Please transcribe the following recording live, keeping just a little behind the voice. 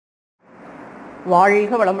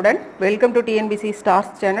வாழ்க வளமுடன். Welcome to TNPSC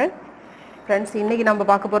stars channel. Friends, இன்றைக்கி நம்ம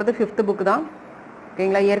பார்க்க போகிறது 5th புக்கு தான்.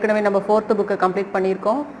 ஓகேங்களா? ஏற்கனவே நம்ம 4th புக்கை கம்ப்ளீட்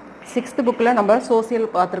பண்ணியிருக்கோம். 6th புக்கில் நம்ம சோசியல்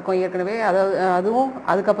பார்த்துருக்கோம் ஏற்கனவே. அதுவும்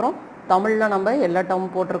அதுக்கப்புறம் தமிழில் நம்ம எல்லா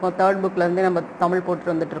டேர்மும் போட்டிருக்கோம். 3rd புக்கிலேருந்தே நம்ம தமிழ்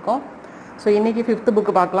போட்டுட்டு வந்துட்டுருக்கோம். ஸோ இன்றைக்கி 5th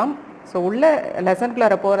புக்கு பார்க்கலாம். ஸோ உள்ள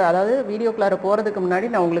லெசன்குள்ளார அதாவது வீடியோக்குள்ளார போகிறதுக்கு முன்னாடி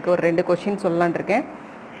நான் உங்களுக்கு ஒரு 2 கொஷின் சொல்லலான் இருக்கேன்.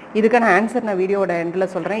 இதுக்கான ஆன்சர் நான் வீடியோட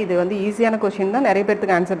எண்டில் சொல்கிறேன். இது வந்து ஈஸியான கொஷின் தான், நிறைய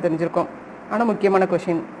பேர்த்துக்கு ஆன்சர் தெரிஞ்சிருக்கும். ஆனால் முக்கியமான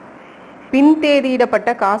கொஷின். பின்தேதியிடப்பட்ட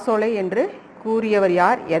காசோலை என்று கூறியவர்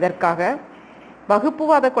யார்? எதற்காக?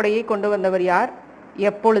 வகுப்புவாத கொடையை கொண்டு வந்தவர் யார்?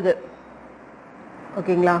 எப்பொழுது?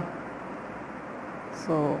 ஓகேங்களா?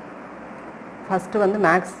 ஸோ ஃபஸ்ட்டு வந்து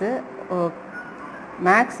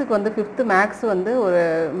மேக்ஸுக்கு வந்து 5th மேக்ஸ் வந்து ஒரு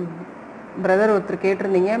பிரதர் ஒருத்தர்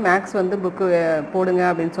கேட்டிருந்தீங்க, மேக்ஸ் வந்து புக்கு போடுங்க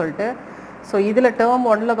அப்படின்னு சொல்லிட்டு. ஸோ இதில் டேர்ம்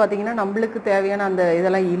 1ல் பார்த்தீங்கன்னா நம்மளுக்கு தேவையான அந்த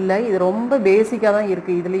இதெல்லாம் இல்லை. இது ரொம்ப பேசிக்காக தான்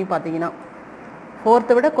இருக்குது. இதுலேயும் பார்த்தீங்கன்னா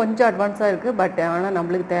 4th விட கொஞ்சம் அட்வான்ஸாக இருக்குது. பட் ஆனால்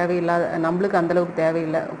நம்மளுக்கு அந்தளவுக்கு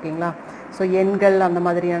தேவையில்லை. ஓகேங்களா? ஸோ எண்கள் அந்த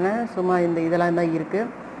மாதிரியான சும்மா இந்த இதெல்லாம் தான் இருக்குது.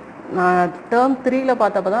 நான் டேர்ம் 3ல்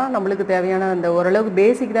பார்த்தப்போ தான் நம்மளுக்கு தேவையான அந்த ஓரளவுக்கு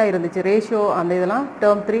பேசிக் தான் இருந்துச்சு. ரேஷியோ அந்த இதெல்லாம்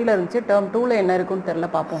டேர்ம் 3ல் இருந்துச்சு. டேர்ம் 2ல் என்ன இருக்குன்னு தெரில,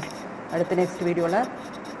 பார்ப்போம் அடுத்த நெக்ஸ்ட் வீடியோவில்.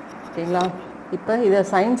 ஓகேங்களா? இப்போ இதை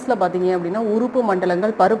சயின்ஸில் பார்த்தீங்க அப்படின்னா உறுப்பு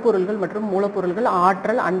மண்டலங்கள், பருப்பொருள்கள் மற்றும் மூலப்பொருள்கள்,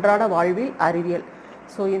 ஆற்றல், அன்றாட வாழ்வில், அறிவியல்.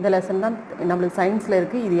 ஸோ இந்த லெசன் தான் நம்மளுக்கு சயின்ஸில்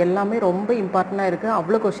இருக்குது. இது எல்லாமே ரொம்ப இம்பார்ட்டண்ட்டாக இருக்குது.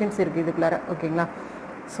 அவ்வளோ கொஷின்ஸ் இருக்குது இதுக்குள்ளார. ஓகேங்களா?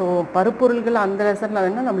 ஸோ பருப்பொருள்கள் அந்த லெசனில்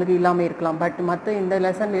வேணால் நம்மளுக்கு இல்லாமல் இருக்கலாம். பட் மற்ற இந்த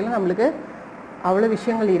லெசன்லாம் நம்மளுக்கு அவ்வளோ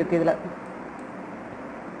விஷயங்கள் இருக்குது இதில்.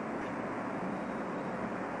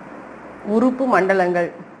 உறுப்பு மண்டலங்கள்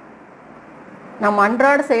நம்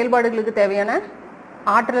அன்றாட செயல்பாடுகளுக்கு தேவையான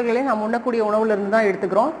ஆற்றல்களை நாம் உண்ணக்கூடிய உணவுலேருந்து தான்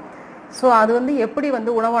எடுத்துக்கிறோம். ஸோ அது வந்து எப்படி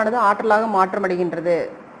வந்து உணவானது ஆற்றலாக மாற்றமடைகின்றது?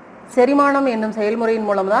 செரிமானம் என்னும் செயல்முறையின்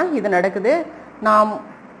மூலம் தான் இது நடக்குது. நாம்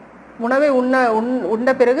உணவை உண்ட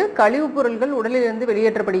பிறகு கழிவுப் பொருள்கள் உடலிலிருந்து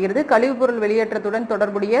வெளியேற்றப்படுகிறது. கழிவுப் பொருள் வெளியேற்றத்துடன்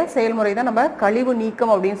தொடர்புடைய செயல்முறை தான் நம்ம கழிவு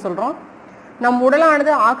நீக்கம் அப்படின்னு சொல்கிறோம். நம்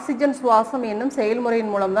உடலானது ஆக்சிஜன் சுவாசம் என்னும்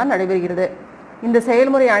செயல்முறையின் மூலம் தான் நடைபெறுகிறது. இந்த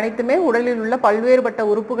செயல்முறை அனைத்துமே உடலில் உள்ள பல்வேறுபட்ட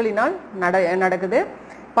உறுப்புகளினால் நடக்குது.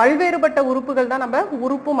 பல்வேறுபட்ட உறுப்புகள் தான் நம்ம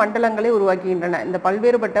உறுப்பு மண்டலங்களை உருவாக்குகின்றன. இந்த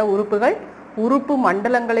பல்வேறுபட்ட உறுப்புகள் உறுப்பு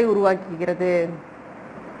மண்டலங்களை உருவாக்குகிறது.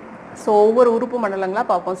 ஸோ ஒவ்வொரு உறுப்பு மண்டலங்களாக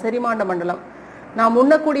பார்ப்போம். செரிமான மண்டலம். நாம்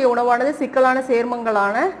உண்ணக்கூடிய உணவானது சிக்கலான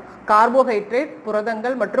சேர்மங்களான கார்போஹைட்ரேட்,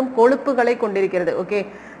 புரதங்கள் மற்றும் கொழுப்புகளை கொண்டிருக்கிறது. ஓகே,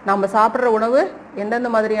 நம்ம சாப்பிட்ற உணவு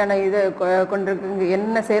எந்தெந்த மாதிரியான இது கொண்டிருக்கு,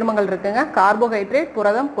 என்ன சேர்மங்கள் இருக்குங்க? கார்போஹைட்ரேட்,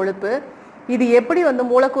 புரதம், கொழுப்பு. இது எப்படி வந்து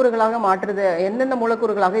மூலக்கூறுகளாக மாற்றுது? எந்தெந்த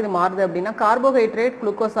மூலக்கூறுகளாக இது மாறுது அப்படின்னா, கார்போஹைட்ரேட்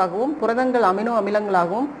குளுக்கோஸாகவும், புரதங்கள் அமினோ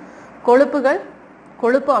அமிலங்களாகவும், கொழுப்புகள்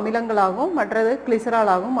கொழுப்பு அமிலங்களாகவும், மற்றது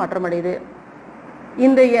கிளிசராலாகவும் மாற்றமடையுது.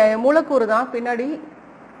 இந்த மூலக்கூறு தான் பின்னாடி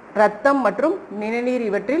ரத்தம் மற்றும் நிணநீர்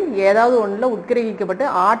இவற்றில் ஏதாவது ஒன்றில் உட்கிரகிக்கப்பட்டு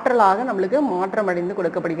ஆற்றலாக நம்மளுக்கு மாற்றமடைந்து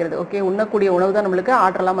கொடுக்கப்படுகிறது. ஓகே, உண்ணக்கூடிய உணவு தான் நம்மளுக்கு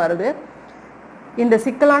ஆற்றலாக மாறுது. இந்த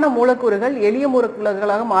சிக்கலான மூலக்கூறுகள் எளிய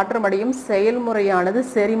மூலக்கூறுகளாக மாற்றமடையும் செயல்முறையானது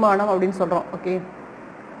செரிமானம் அப்படின்னு சொல்கிறோம். ஓகே,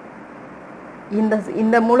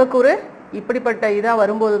 இந்த மூலக்கூறு இப்படிப்பட்ட இதாக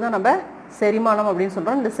வரும்போது தான் நம்ம செரிமானம் அப்படின்னு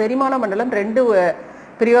சொல்கிறோம். இந்த செரிமான மண்டலம் 2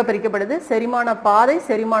 பிரிவாக பிரிக்கப்படுது. செரிமான பாதை,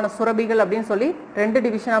 செரிமான சுரபிகள் அப்படின்னு சொல்லி 2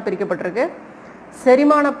 டிவிஷனாக பிரிக்கப்பட்டிருக்கு.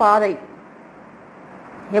 செரிமான பாதை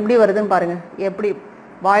எப்படி வருதுன்னு பாருங்க. எப்படி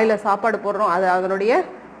வாயில சாப்பாடு போடுறோம், அது அதனுடைய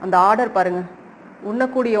அந்த ஆர்டர் பாருங்க.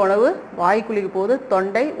 உண்ணக்கூடிய உணவு வாய்க்குழிக்கு போகுது,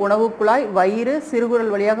 தொண்டை, உணவு குழாய், வயிறு,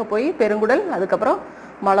 சிறுகுடல் வழியாக போய் பெருங்குடல், அதுக்கப்புறம்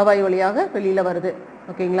மலவாய் வழியாக வெளியில வருது.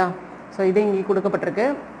 ஓகேங்களா? ஸோ இது இங்கே கொடுக்கப்பட்டிருக்கு.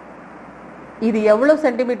 இது எவ்வளோ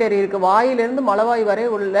சென்டிமீட்டர் இருக்கு? வாயிலிருந்து மலவாய் வரை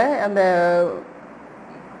உள்ள அந்த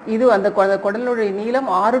இது அந்த குடலுடைய நீளம்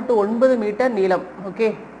 6 to 9 மீட்டர் நீளம். ஓகே,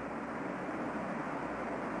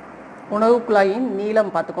 உணவு குழாயின் நீளம்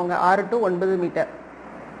பார்த்துக்கோங்க, 6 to 9 மீட்டர்.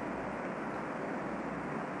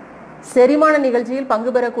 செரிமான நிகழ்ச்சியில்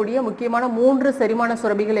பங்கு பெறக்கூடிய முக்கியமான 3 செரிமான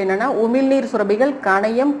சுரபிகள் என்னன்னா, உமிழ்நீர் சுரபிகள்,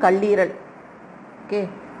 கணையம், கல்லீரல். ஓகே,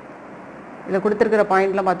 இதில் கொடுத்துருக்கிற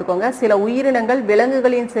பாயிண்ட்லாம் பார்த்துக்கோங்க. சில உயிரினங்கள்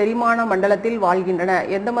விலங்குகளின் செரிமான மண்டலத்தில் வாழ்கின்றன.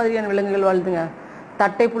 எந்த மாதிரியான விலங்குகள் வாழுதுங்க?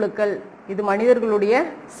 தட்டை புழுக்கள். இது மனிதர்களுடைய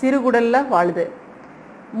சிறுகுடல்ல வாழுது.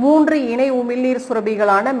 3 இணை உமிழ்நீர்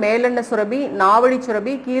சுரபிகளான மேலெண்ண சுரபி, நாவடி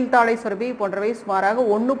சுரபி, கீழ்த்தாடை சுரபி போன்றவை சுமாராக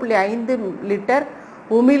 1.5 லிட்டர்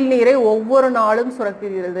உமிழ்நீரை ஒவ்வொரு நாளும்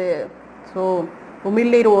சுரக்குகிறது. ஸோ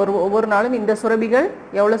உமிழ்நீர் ஒவ்வொரு நாளும் இந்த சுரபிகள்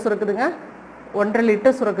எவ்வளோ சுரக்குதுங்க? 1.5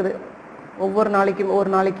 லிட்டர் சுரக்குது ஒவ்வொரு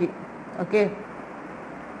நாளைக்கு. ஓகே,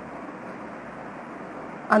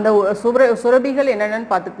 அந்த சுரபிகள்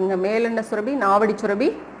என்னென்னு பார்த்துக்குங்க. மேலெண்ண சுரபி, நாவடி சுரபி,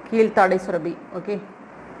 கீழ்த்தாடை சுரபி. ஓகே,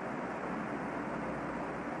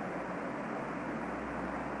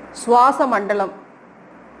 சுவாச மண்டலம்.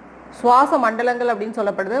 சுவாச மண்டலங்கள் அப்படின்னு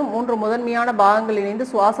சொல்லப்படுது. 3 முதன்மையான பாகங்கள் இணைந்து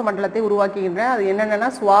சுவாச மண்டலத்தை உருவாக்குகின்றன. அது என்னென்னா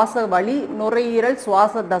சுவாச வழி, நுரையீரல்,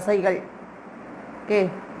 சுவாச தசைகள். ஓகே,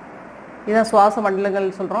 இதுதான் சுவாச மண்டலங்கள்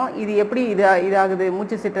சொல்கிறோம். இது எப்படி இதாகுது,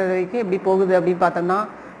 மூச்சு சிற்றறைக்கு எப்படி போகுது அப்படின்னு பார்த்தோம்னா,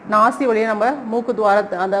 நாசி வழியாக நம்ம மூக்கு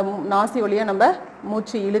துவாரத்தை, அந்த நாசி வழியாக நம்ம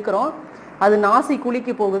மூச்சு இழுக்கிறோம். அது நாசி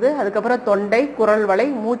குழிக்கு போகுது. அதுக்கப்புறம் தொண்டை, குரல் வளை,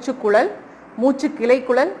 மூச்சு குழல், மூச்சு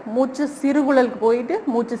கிளைக்குழல், மூச்சு சிறுகுழலுக்கு போயிட்டு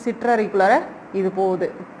மூச்சு சிற்றறைக்குள்ளார இது போகுது.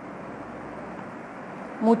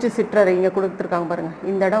 மூச்சு சிற்றறை இங்கே கொடுத்துருக்காங்க பாருங்க,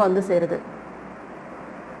 இந்த இடம் வந்து சேருது.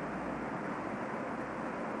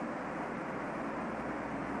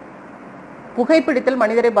 புகைப்பிடித்தல்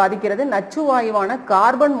மனிதரை பாதிக்கிறது. நச்சு வாயுவான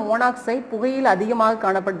கார்பன் மோனாக்சைடு புகையில் அதிகமாக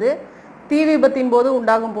காணப்படுது. தீ விபத்தின் போது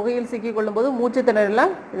உண்டாகும் புகையில் சிக்கிக் கொள்ளும் போது மூச்சு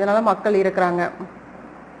திணறலாம். இதனால மக்கள் இருக்கிறாங்க.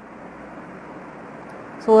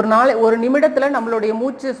 ஸோ ஒரு நிமிடத்தில் நம்மளுடைய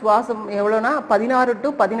மூச்சு சுவாசம் எவ்வளோனா 16 to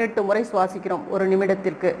 18 முறை சுவாசிக்கிறோம் ஒரு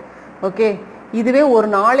நிமிடத்திற்கு. ஓகே, இதுவே ஒரு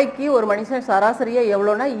நாளைக்கு ஒரு மனுஷன் சராசரியாக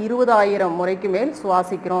எவ்வளோனா 20,000 முறைக்கு மேல்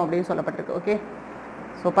சுவாசிக்கிறோம் அப்படின்னு சொல்லப்பட்டிருக்கு. ஓகே,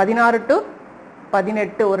 ஸோ 16 to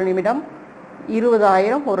 18 ஒரு நிமிடம்,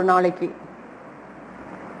 20,000 ஒரு நாளைக்கு.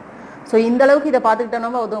 ஸோ இந்த அளவுக்கு இதை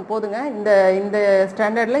பார்த்துக்கிட்டோம்னா போதுங்க. இந்த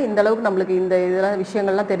ஸ்டாண்டர்டில் இந்த அளவுக்கு நம்மளுக்கு இந்த இதெல்லாம்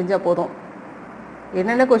விஷயங்கள்லாம் தெரிஞ்சால் போதும்.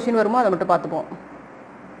 என்னென்ன கொஸ்டின் வருமோ அதை மட்டும் பார்த்துப்போம்.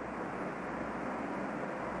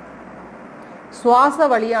 சுவாச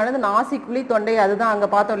வழியானது நாசிக்குழி, தொண்டை, அதுதான் அங்கே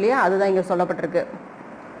பார்த்தோம் இல்லையா, அதுதான் இங்கே சொல்லப்பட்டிருக்கு.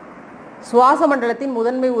 சுவாச மண்டலத்தின்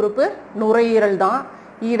முதன்மை உறுப்பு நுரையீரல் தான்.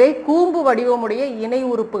 இவை கூம்பு வடிவமுடைய இணை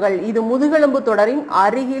உறுப்புகள். இது முதுகெலும்பு தொடரின்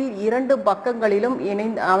அருகில் 2 பக்கங்களிலும்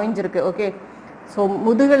அமைஞ்சிருக்கு. ஓகே, ஸோ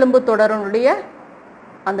முதுகெலும்பு தொடருடைய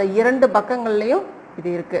அந்த 2 பக்கங்கள்லையும் இது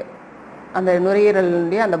இருக்கு, அந்த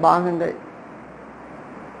நுரையீரலுடைய அந்த பாகங்கள்.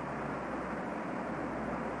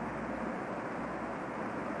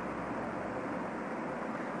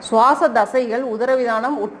 சுவாச தசைகள்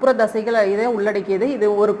உதரவிதானம், உட்புற தசைகள் இதை உள்ளடக்கியது. இது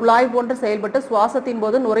ஒரு குழாய் போன்று செயல்பட்டு சுவாசத்தின்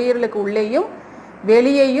போது நுரையீரலுக்கு உள்ளேயும்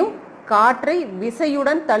வெளியேயும் காற்றை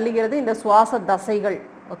விசையுடன் தள்ளுகிறது இந்த சுவாச தசைகள்.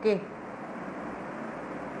 ஓகே,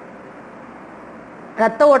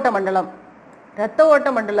 இரத்த ஓட்ட மண்டலம். இரத்த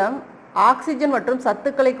ஓட்ட மண்டலம் ஆக்சிஜன் மற்றும்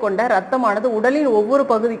சத்துக்களை கொண்ட இரத்தமானது உடலின் ஒவ்வொரு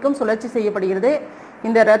பகுதிக்கும் சுழற்சி செய்யப்படுகிறது.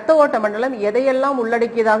 இந்த இரத்த ஓட்ட மண்டலம் எதையெல்லாம்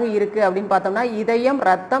உள்ளடக்கியதாக இருக்கு அப்படின்னு பார்த்தோம்னா, இதயம்,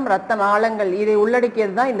 ரத்தம், இரத்த நாளங்கள், இதை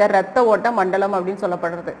உள்ளடக்கியது தான் இந்த இரத்த ஓட்ட மண்டலம் அப்படின்னு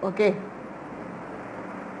சொல்லப்படுறது. ஓகே,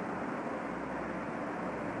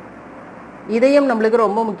 இதயம் நம்மளுக்கு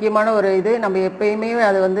ரொம்ப முக்கியமான ஒரு இது. நம்ம எப்பயுமே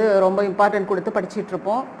அது வந்து ரொம்ப இம்பார்ட்டன்ட் கொடுத்து படிச்சுட்டு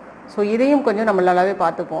இருப்போம். ஸோ இதையும் கொஞ்சம் நம்ம நல்லாவே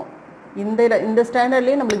பார்த்துப்போம். இந்த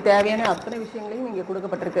ஸ்டாண்டர்ட்லேயே நம்மளுக்கு தேவையான அத்தனை விஷயங்களையும் இங்கே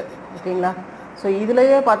கொடுக்கப்பட்டிருக்கு. ஓகேங்களா? ஸோ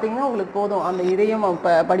இதுலேயே பார்த்தீங்கன்னா உங்களுக்கு போதும் அந்த இதயம்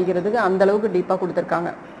படிக்கிறதுக்கு அந்த அளவுக்கு டீப்பாக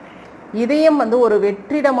கொடுத்துருக்காங்க. இதயம் வந்து ஒரு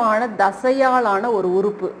வெற்றிடமான தசையாலான ஒரு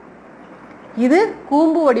உறுப்பு. இது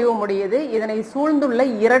கூம்பு வடிவமுடையது. இதனை சூழ்ந்துள்ள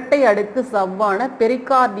இரட்டை அடுக்கு சவ்வான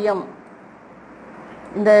பெரிகார்டியம்,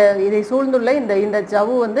 இதை சூழ்ந்துள்ள இந்த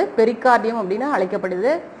ஜவ்வு வந்து பெரிகார்டியம் அப்படின்னு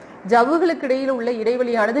அழைக்கப்படுது. ஜவ்வுகளுக்கு இடையில் உள்ள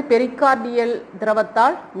இடைவெளியானது பெரிகார்டியல்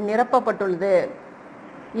திரவத்தால் நிரப்பப்பட்டுள்ளது.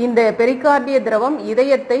 இந்த பெரிகார்டிய திரவம்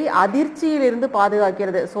இதயத்தை அதிர்ச்சியிலிருந்து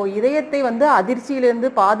பாதுகாக்கிறது. ஸோ இதயத்தை வந்து அதிர்ச்சியிலிருந்து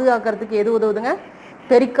பாதுகாக்கிறதுக்கு எது உதவுதுங்க?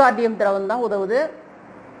 பெரிகார்டியம் திரவம் தான் உதவுது.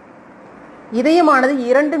 இதயமானது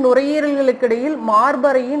 2 நுரையீரல்களுக்கு இடையில்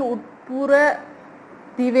மார்பறையின் உட்புற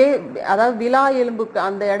திவே, அதாவது விலா எலும்புக்கு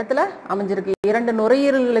அந்த இடத்துல அமைஞ்சிருக்கு. 2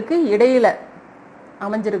 நுரையீரல்களுக்கு இடையில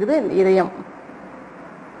அமைஞ்சிருக்குது இதயம்.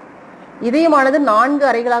 இதயமானது 4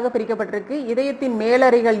 அறைகளாக பிரிக்கப்பட்டிருக்கு. இதயத்தின்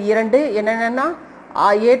மேலறைகள் 2 என்னென்னா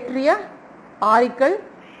ஏற்றிய ஆரிக்கல்,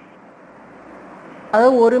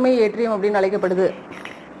 அதாவது ஒருமை ஏற்றியம் அப்படின்னு அழைக்கப்படுது.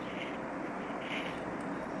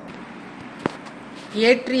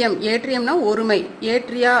 ஏற்றியம்னா ஒருமை,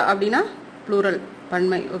 ஏற்றியா அப்படின்னா ப்ளூரல்,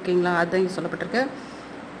 பன்மை. ஓகேங்களா? அதுதான் சொல்லப்பட்டிருக்கு.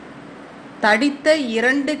 தடித்த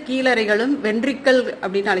 2 கீழறைகளும் வென்ட்ரிக்கல்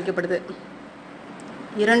அப்படின்னு அழைக்கப்படுது.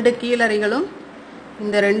 2 கீழறைகளும்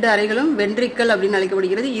இந்த 2 அறைகளும் வென்ட்ரிக்கல் அப்படின்னு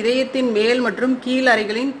அழைக்கப்படுகிறது. இதயத்தின் மேல் மற்றும் கீழ்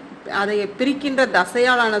அறைகளின் அதை பிரிக்கின்ற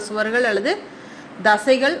தசையாலான சுவர்கள் அல்லது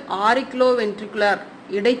தசைகள் ஆரிக்குலோ வென்ட்ரிகுலர்,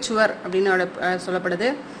 இடைச்சுவர் அப்படின்னு சொல்லப்படுது.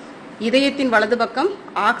 இதயத்தின் வலது பக்கம்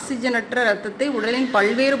ஆக்சிஜனற்ற இரத்தத்தை உடலின்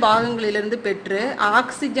பல்வேறு பாகங்களிலிருந்து பெற்று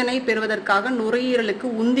ஆக்சிஜனை பெறுவதற்காக நுரையீரலுக்கு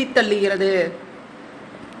உந்தி தள்ளுகிறது.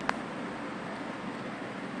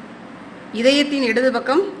 இதயத்தின் இடது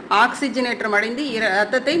பக்கம் ஆக்சிஜனேற்றம் அடைந்து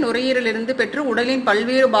இரத்தத்தை நுரையீரலிருந்து பெற்று உடலின்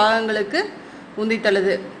பல்வேறு பாகங்களுக்கு உந்தி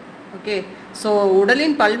தள்ளுது. ஓகே, ஸோ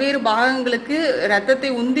உடலின் பல்வேறு பாகங்களுக்கு இரத்தத்தை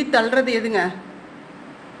உந்தி தள்ளுறது எதுங்க?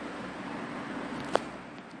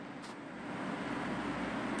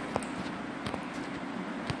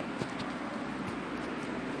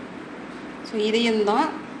 ஸோ இதயம்தான்.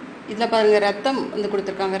 இதில் பாருங்கள் ரத்தம் வந்து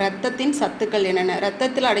கொடுத்துருக்காங்க. ரத்தத்தின் சத்துக்கள் என்னென்ன,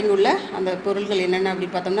 ரத்தத்தில் அடங்கியுள்ள அந்த பொருள்கள் என்னென்ன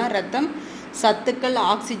அப்படின்னு பார்த்தோம்னா, ரத்தம் சத்துக்கள்,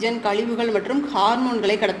 ஆக்சிஜன், கழிவுகள் மற்றும்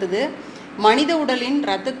ஹார்மோன்களை கடத்துது. மனித உடலின்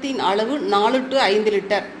ரத்தத்தின் அளவு 4 to 5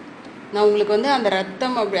 லிட்டர். நான் உங்களுக்கு வந்து அந்த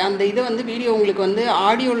ரத்தம் அந்த இதை வந்து வீடியோ உங்களுக்கு வந்து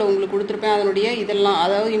ஆடியோவில் உங்களுக்கு கொடுத்துருப்பேன். அதனுடைய இதெல்லாம்,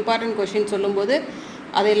 அதாவது இம்பார்ட்டன்ட் கொஷின் சொல்லும்போது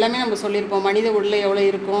அது எல்லாமே நம்ம சொல்லியிருப்போம். மனித உடலில் எவ்வளோ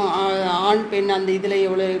இருக்கும், ஆண் பெண் அந்த இதில்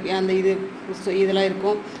எவ்வளோ அந்த இதெல்லாம்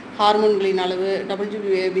இருக்கும், ஹார்மோன்களின் அளவு,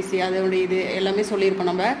 WBC அதனுடைய இது எல்லாமே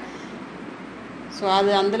சொல்லியிருப்போம் நம்ம. ஸோ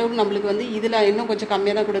அது அந்தளவுக்கு நம்மளுக்கு வந்து இதில் இன்னும் கொஞ்சம்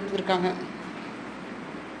கம்மியாக தான் கொடுத்துருக்காங்க.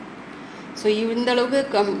 ஸோ இந்த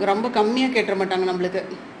அளவுக்கு ரொம்ப கம்மியாக கேட்டுற மாட்டாங்க நம்மளுக்கு.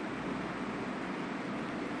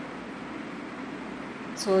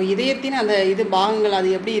 ஸோ இதயத்தின் அந்த இது பாகங்கள் அது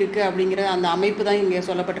எப்படி இருக்குது அப்படிங்கிற அந்த அமைப்பு தான் இங்கே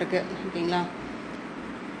சொல்லப்பட்டிருக்கு. ஓகேங்களா.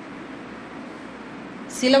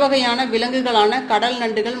 சில வகையான விலங்குகளான கடல்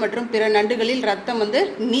நண்டுகள் மற்றும் பிற நண்டுகளில் ரத்தம் வந்து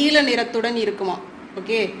நீல நிறத்துடன் இருக்குமா.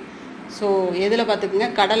 ஓகே. ஸோ எதில் பார்த்துக்குங்க,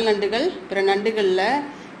 கடல் நண்டுகள் பிற நண்டுகளில்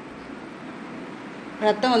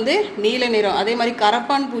ரத்தம் வந்து நீல நிறம். அதே மாதிரி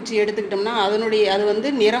கரப்பான் பூச்சி எடுத்துக்கிட்டோம்னா அது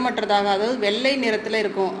வந்து நிறமற்றதாக, அதாவது வெள்ளை நிறத்தில்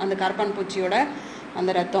இருக்கும் அந்த கரப்பான் பூச்சியோட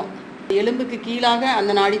அந்த ரத்தம். எலும்புக்கு கீழாக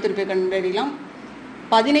அந்த நாடி துடிப்பை கண்டறியலாம்.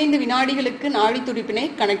 15 வினாடிகளுக்கு நாடி துடிப்பினை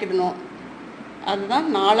கணக்கிடணும். அதுதான்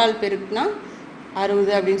 4ஆல் பெருக்குனா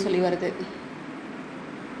 60 அப்படின்னு சொல்லி வருது.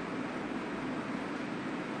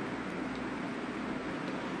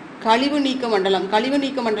 கழிவு நீக்க மண்டலம். கழிவு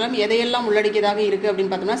நீக்க மண்டலம் எதையெல்லாம் உள்ளடக்கியதாக இருக்கு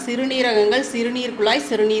அப்படின்னு பார்த்தோம்னா, சிறுநீரகங்கள், சிறுநீர் குழாய்,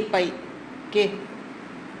 சிறுநீர் பை. ஓகே.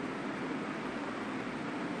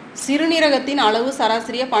 சிறுநீரகத்தின் அளவு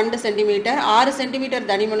சராசரியா 12 சென்டிமீட்டர், 6 சென்டிமீட்டர்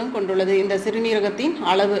தடிமனும் கொண்டுள்ளது. இந்த சிறுநீரகத்தின்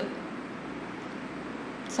அளவு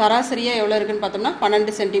சராசரியா எவ்வளோ இருக்குன்னு பார்த்தோம்னா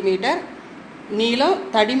 12 சென்டிமீட்டர் நீளம்,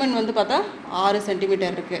 தடிமன் வந்து பார்த்தா 6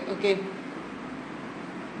 சென்டிமீட்டர் இருக்கு. ஓகே.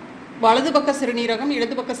 வலது பக்க சிறுநீரகம்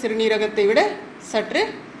இடது பக்க சிறுநீரகத்தை விட சற்று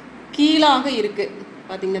கீழாக இருக்கு,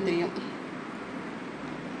 பார்த்தீங்கன்னா தெரியும்.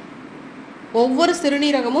 ஒவ்வொரு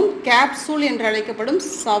சிறுநீரகமும் கேப்சூல் என்று அழைக்கப்படும்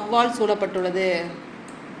சவ்வால் சூழப்பட்டுள்ளது.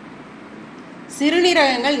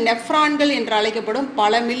 சிறுநீரகங்கள் நெஃப்ரான்கள் என்று அழைக்கப்படும்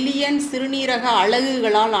பல மில்லியன் சிறுநீரக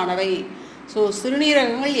அலகுகளால் ஆனவை. ஸோ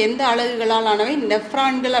சிறுநீரகங்கள் எந்த அலகுகளால் ஆனவை?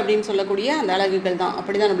 நெஃப்ரான்கள் அப்படின்னு சொல்லக்கூடிய அந்த அலகுகள் தான்.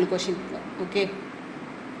 அப்படிதான் நம்மளுக்கு கொஸ்டின். ஓகே.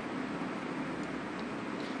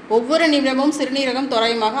 ஒவ்வொரு நிமிடமும் சிறுநீரகம்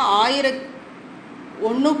தோராயமாக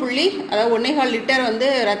 1.4 லிட்டர் வந்து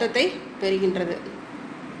ரத்தத்தை பெறுகின்றது.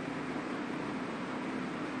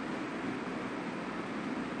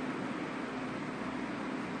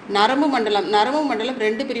 நரம்பு மண்டலம். நரம்பு மண்டலம்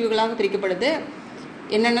 2 பிரிவுகளாக பிரிக்கப்படுது.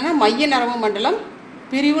 என்னென்னா மைய நரம்பு மண்டலம்,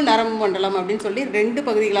 பிரிவு நரம்பு மண்டலம் அப்படின்னு சொல்லி 2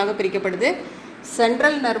 பகுதிகளாக பிரிக்கப்படுது.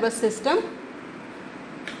 சென்ட்ரல் நர்வஸ் சிஸ்டம்,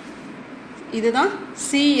 இதுதான்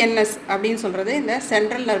CNS அப்படின்னு சொல்றது, இந்த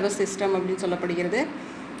சென்ட்ரல் நர்வஸ் சிஸ்டம் அப்படின்னு சொல்லப்படுகிறது.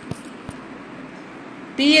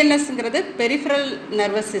 PNSங்கிறது பெரிஃபரல்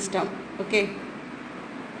நர்வஸ் சிஸ்டம். ஓகே.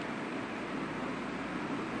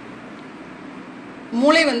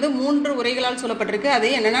 மூளை வந்து 3 உரைகளால் சொல்லப்பட்டிருக்கு. அது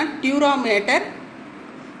என்னன்னா டியூரா மேட்டர்,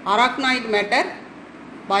 அராக்னாய்டு மேட்டர்,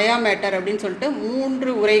 பயா மேட்டர் அப்படின்னு சொல்லிட்டு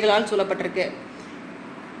 3 உரைகளால் சொல்லப்பட்டிருக்கு.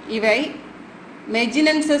 இவை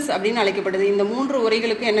மெஜினன்சஸ் அப்படின்னு அழைக்கப்படுது. இந்த 3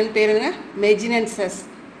 உரைகளுக்கு என்னன்னு பேருங்க? மெஜினன்சஸ்.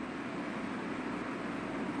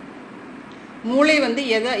 மூளை வந்து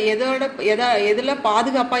எதில்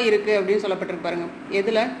பாதுகாப்பாக இருக்குது அப்படின்னு சொல்லப்பட்டிருக்கு பாருங்க.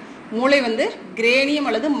 எதில்? மூளை வந்து கிரேனியம்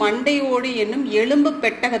அல்லது மண்டை ஓடு என்னும் எலும்பு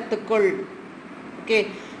பெட்டகத்துக்குள். ஓகே.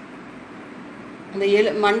 அந்த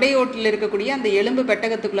மண்டை ஓட்டில் இருக்கக்கூடிய அந்த எலும்பு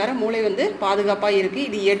பெட்டகத்துக்குள்ளார மூளை வந்து பாதுகாப்பாக இருக்குது.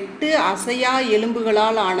 இது 8 அசையா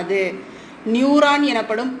எலும்புகளால் ஆனது. நியூரான்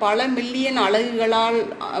எனப்படும் பல மில்லியன் அலகுகளால்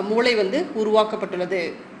மூளை வந்து உருவாக்கப்பட்டுள்ளது.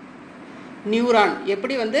 நியூரான்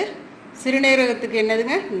எப்படி வந்து சிறுநீரகத்துக்கு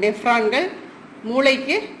என்னதுங்க? நெஃப்ரான்கள்,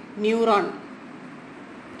 மூளைக்கு நியூரான்.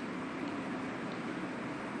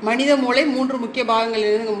 மனித மூளை 3 முக்கிய பாகங்கள்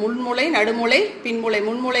இருக்குங்க. முன்மூளை, நடுமூளை, பின்மூளை.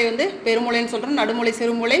 முன்மூளை வந்து பெருமூளைன்னு சொல்கிறோம், நடுமூளை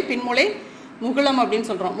சிறுமூளை, பின்மூளை முகுளம் அப்படின்னு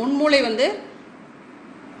சொல்கிறோம். முன்மூளை வந்து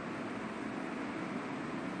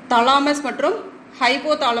தலாமஸ் மற்றும்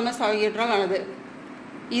ஹைபோதாலமஸ் ஆகியவற்றால் ஆனது.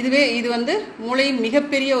 இது வந்து மூளையின்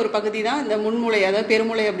மிகப்பெரிய ஒரு பகுதி தான் இந்த முன்மூளை, அதாவது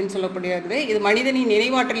பெருமூளை அப்படின்னு சொல்லப்படுகிறது. இது மனிதனின்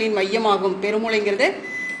நினைவாற்றலின் மையமாகும். பெருமூளைங்கிறது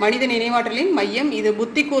மனித நினைவாற்றலின் மையம். இது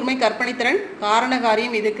புத்தி கூர்மை, கற்பனைத்திறன், காரண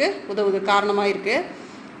காரியம் இதுக்கு உதவுது, காரணமாக இருக்கு.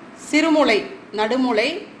 சிறுமூளை, நடுமூளை,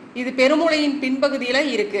 இது பெருமூளையின் பின்பகுதியில்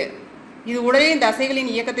இருக்கு. இது உடலின் தசைகளின்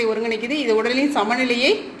இயக்கத்தை ஒருங்கிணைக்குது. இது உடலின்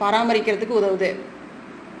சமநிலையை பராமரிக்கிறதுக்கு உதவுது.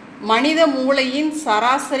 மனித மூளையின்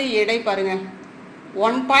சராசரி எடை பாருங்க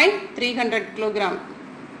 1.300 கிலோகிராம்.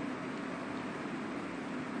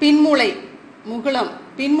 பின்மூளை, முகுளம்.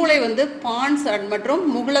 பின்மூளை வந்து பான்ஸ் மற்றும்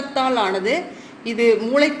முகுளத்தால் ஆனது. இது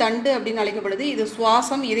மூளைத்தண்டு அப்படின்னு அழைக்கப்படுது. இது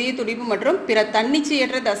சுவாசம், இதய துடிப்பு மற்றும் பிற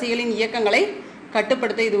தன்னிச்சையற்ற தசைகளின் இயக்கங்களை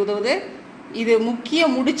கட்டுப்படுத்த இது உதவுது. இது முக்கிய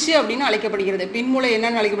முடிச்சு அப்படின்னு அழைக்கப்படுகிறது. பின்மூளை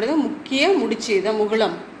என்னன்னு அழைக்கப்படுது? முக்கிய முடிச்சு, இதான்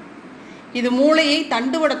முகுளம். இது மூளையை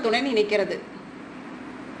தண்டுவடத்துடன் இணைக்கிறது.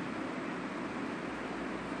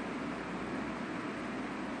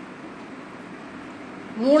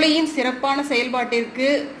 மூளையின் சிறப்பான செயல்பாட்டிற்கு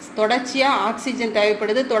தொடர்ச்சியா ஆக்சிஜன்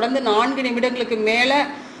தேவைப்படுது. தொடர்ந்து 4 நிமிடங்களுக்கு மேல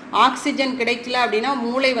ஆக்சிஜன் கிடைக்கல அப்படின்னா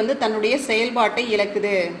மூளை வந்து தன்னுடைய செயல்பாட்டை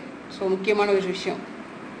இழக்குது. ஸோ முக்கியமான ஒரு விஷயம்,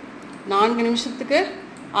 4 நிமிஷத்துக்கு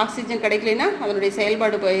ஆக்சிஜன் கிடைக்கலைன்னா அதனுடைய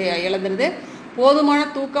செயல்பாடு இழந்துருது. போதுமான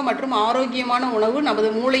தூக்கம் மற்றும் ஆரோக்கியமான உணவு நமது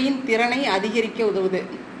மூளையின் திறனை அதிகரிக்க உதவுது.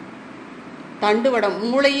 தண்டுவடம்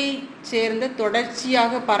மூளையை சேர்ந்த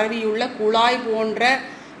தொடர்ச்சியாக பரவியுள்ள குழாய் போன்ற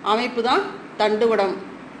அமைப்பு தான் தண்டுவடம்.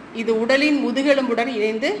 இது உடலின் முதுகெலும்புடன்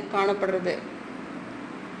இணைந்து காணப்படுறது.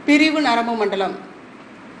 பிரிவு நரம்பு மண்டலம்.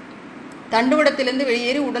 தண்டுவடத்திலிருந்து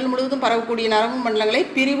வெளியேறி உடல் முழுவதும் பரவக்கூடிய நரம்பு மண்டலங்களை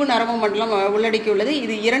பிரிவு நரம்பு மண்டலம் உள்ளடக்கியுள்ளது.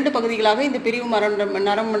 இது 2 பகுதிகளாக இந்த பிரிவு நரம்பு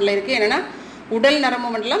மண்டலம் இருக்கு. என்னன்னா உடல் நரம்பு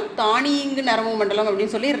மண்டலம், தானியங்கு நரம்பு மண்டலம்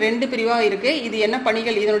அப்படின்னு சொல்லி 2 பிரிவாக இருக்கு. இது என்ன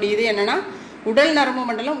பணிகள்? இதனுடைய இது என்னன்னா, உடல் நரம்பு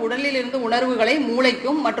மண்டலம் உடலில் இருந்து உணர்வுகளை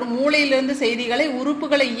மூளைக்கும் மற்றும் மூளையிலிருந்து செய்திகளை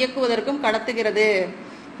உறுப்புகளை இயக்குவதற்கும் கடத்துகிறது.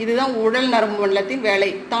 இதுதான் உடல் நரம்பு மண்டலத்தின் வேலை.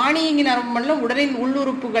 தானியங்கி நரம்பு மண்டலம் உடலின்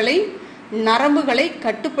உள்ளுறுப்புகளை நரம்புகளை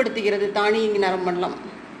கட்டுப்படுத்துகிறது. தானியங்கி நரம்பு மண்டலம்.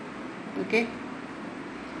 ஓகே.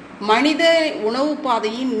 மனித உணவு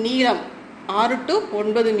பாதையின் நீளம் 6 to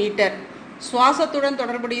 9 மீட்டர். சுவாசத்துடன்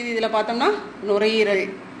தொடர்புடையது. இதில் பார்த்தோம்னா நுரையீரல்.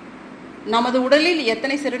 நமது உடலில்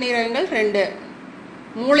எத்தனை சிறுநீரகங்கள்? 2.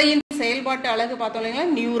 மூளையின் செயல்பாட்டு அலகு பார்த்தோம் இல்லைங்களா,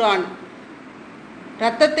 நியூரான்.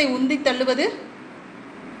 ரத்தத்தை உந்தி தள்ளுவது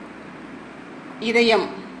இதயம்.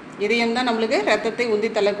 இதயம் தான் நம்மளுக்கு ரத்தத்தை உந்தி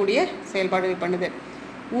தள்ளக்கூடிய செயல்பாடு பண்ணுது.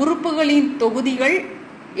 உறுப்புகளின் தொகுதிகள்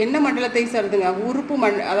என்ன மண்டலத்தை சார்ந்துங்க?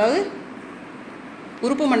 அதாவது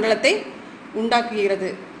உறுப்பு மண்டலத்தை உண்டாக்குகிறது.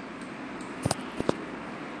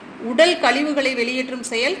 உடல் கழிவுகளை வெளியேற்றும்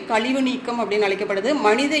செயல் கழிவு நீக்கம் அப்படின்னு அழைக்கப்படுது.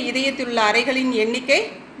 மனித இதயத்தில் உள்ள அறைகளின் எண்ணிக்கை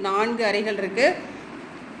 4 அறைகள் இருக்கு.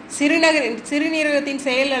 சிறுநீரகத்தின்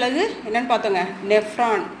செயல் அலகு என்னன்னு பார்த்தோங்க,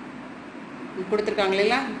 நெஃப்ரான் கொடுத்துருக்காங்க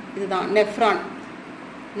இல்லைங்களா, இதுதான் நெஃப்ரான்.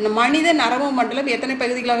 இந்த மனித நரம்பு மண்டலம் எத்தனை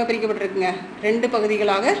பகுதிகளாக பிரிக்கப்பட்டிருக்குங்க? 2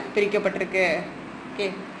 பகுதிகளாக பிரிக்கப்பட்டிருக்கு. ஓகே.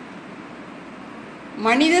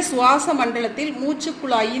 மனித சுவாச மண்டலத்தில் மூச்சு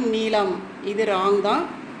குழாயின் நீளம் இது ராங் தான்.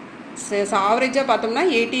 ஆவரேஜாக பார்த்தோம்னா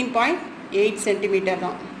 18.8 சென்டிமீட்டர்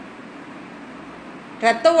தான்.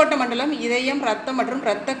 இரத்த ஓட்ட மண்டலம் இதயம், ரத்தம் மற்றும்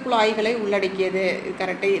இரத்த குழாய்களை உள்ளடக்கியது. இது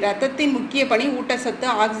கரெக்டு. ரத்தத்தின் முக்கிய பணி ஊட்டச்சத்து,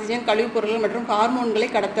 ஆக்சிஜன், கழிவுப் பொருட்கள் மற்றும் ஹார்மோன்களை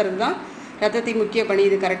கடத்துறது தான் ரத்தத்தின் முக்கிய பணி.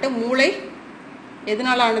 இது கரெக்டு. மூளை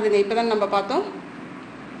எதனால் ஆனதுங்க? இப்போ தான் நம்ம பார்த்தோம்.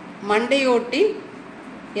 மண்டையோட்டி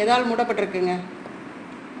எதால் மூடப்பட்டிருக்குங்க?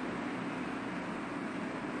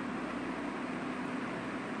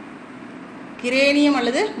 கிரேனியம்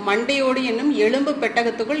அல்லது மண்டையோடு என்னும் எலும்பு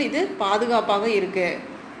பெட்டகத்துக்குள் இது பாதுகாப்பாக இருக்கு.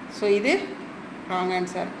 ஸோ இது ராங்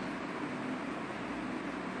ஆன்சர்.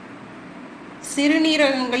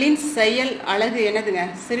 சிறுநீரகங்களின் செயல் அலகு என்னதுங்க?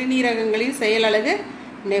 சிறுநீரகங்களின் செயல் அலகு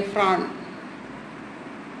நெஃப்ரான்.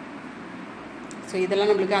 ஸோ இதெல்லாம்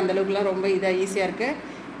நம்மளுக்கு அந்தளவுக்குலாம் ரொம்ப இதாக ஈஸியாக இருக்குது.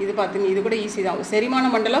 இது பார்த்துங்க, இது கூட ஈஸி தான். செரிமான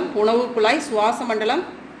மண்டலம் உணவு குழாய், சுவாச மண்டலம்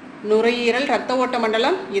நுரையீரல், இரத்த ஓட்ட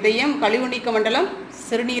மண்டலம் இதயம், கழிவு நீக்க மண்டலம்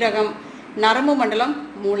சிறுநீரகம், நரம்பு மண்டலம்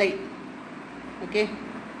மூளை. ஓகே.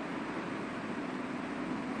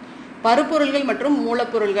 பருப்பொருள்கள் மற்றும்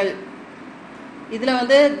மூலப்பொருள்கள். இதில்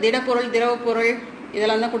வந்து திடப்பொருள், திரவப்பொருள்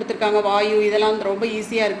இதெல்லாம் தான் கொடுத்துருக்காங்க. வாயு இதெல்லாம் ரொம்ப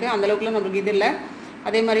ஈஸியாக இருக்குது. அந்தளவுக்குலாம் நம்மளுக்கு இது இல்லை.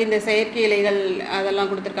 அதே மாதிரி இந்த செயற்கை இலைகள் அதெல்லாம்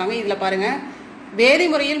கொடுத்துருக்காங்க. இதில் பாருங்கள்,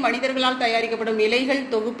 வேதிமுறையில் மனிதர்களால் தயாரிக்கப்படும் இலைகள்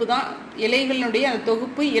தொகுப்பு தான் இலைகளினுடைய அந்த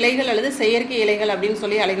தொகுப்பு இலைகள் அல்லது செயற்கை இலைகள் அப்படின்னு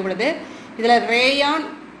சொல்லி அழைக்கப்படுது. இதில் ரேயான்,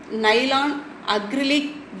 நைலான்,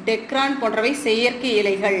 அக்ரிலிக், டெக்ரான் போன்றவை செயற்கை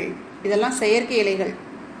இலைகள். இதெல்லாம் செயற்கை இலைகள்.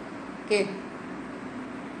 ஓகே.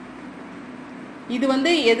 இது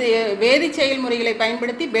வந்து வேதி செயல்முறைகளை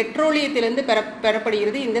பயன்படுத்தி பெட்ரோலியத்திலிருந்து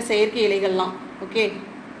பெறப்படுகிறது இந்த செயற்கை இலைகள்லாம். ஓகே.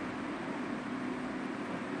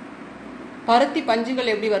 பருத்தி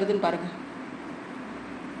பஞ்சுகள் எப்படி வருதுன்னு பாருங்க.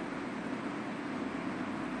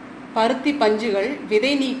 பருத்தி பஞ்சுகள்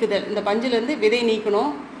விதை நீக்குதல். இந்த பஞ்சுலேருந்து விதை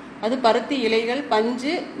நீக்கணும். அது பருத்தி இலைகள்,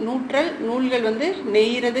 பஞ்சு, நூற்றல், நூல்கள் வந்து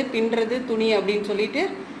நெய்கிறது, பின்னுறது, துணி அப்படின்னு சொல்லிட்டு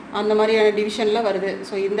அந்த மாதிரியான டிவிஷனில் வருது.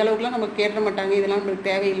 ஸோ இந்த அளவுக்குலாம் நமக்கு கேட்ட மாட்டாங்க. இதெல்லாம் நம்மளுக்கு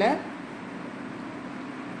தேவையில்லை.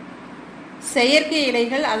 செயற்கை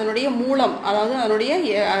இலைகள் அதனுடைய மூலம், அதாவது அதனுடைய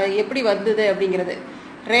எப்படி வந்தது அப்படிங்கிறது.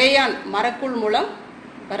 ரேயான் மரக்கூழ் மூலம்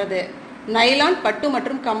வருது. நைலான் பட்டு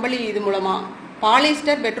மற்றும் கம்பளி இது மூலமா,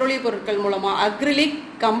 பாலிஸ்டர் பெட்ரோலிய பொருட்கள் மூலமா, அக்ரிலிக்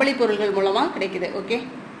கம்பளி பொருட்கள் மூலமா கிடைக்குது. ஓகே.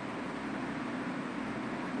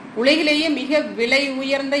 உலகிலேயே மிக விலை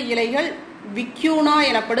உயர்ந்த இலைகள் விக்யூனா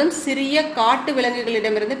எனப்படும் சிறிய காட்டு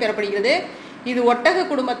விலங்குகளிடமிருந்து பெறப்படுகிறது. இது ஒட்டக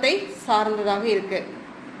குடும்பத்தை சார்ந்ததாக இருக்கு.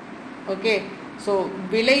 ஓகே, ஸோ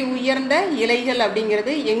விலை உயர்ந்த இலைகள்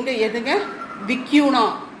அப்படிங்கிறது எதுங்க, விக்யூனா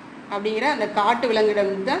அப்படிங்கிற அந்த காட்டு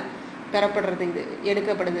விலங்கிடம் தான் பெறப்படுறது, இது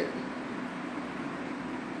எடுக்கப்படுது.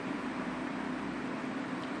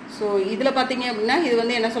 ஸோ இதில் பார்த்தீங்க அப்படின்னா இது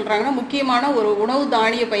வந்து என்ன சொல்கிறாங்கன்னா முக்கியமான ஒரு உணவு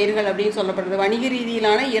தானிய பயிர்கள் அப்படின்னு சொல்லப்படுறது. வணிக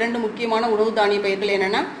ரீதியிலான 2 முக்கியமான உணவு தானிய பயிர்கள்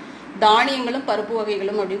என்னென்னா தானியங்களும் பருப்பு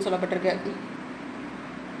வகைகளும் அப்படின்னு சொல்லப்பட்டிருக்கு.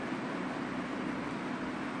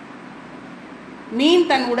 மீன்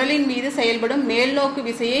தன் உடலின் மீது செயல்படும் மேல்நோக்கு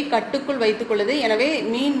விசையை கட்டுக்குள் வைத்துக் கொள்ளுது. எனவே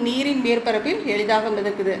மீன் நீரின் மேற்பரப்பில் எளிதாக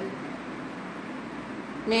மிதக்குது.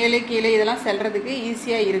 மேலே கீழே இதெல்லாம் செல்றதுக்கு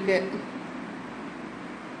ஈஸியா இருக்கு.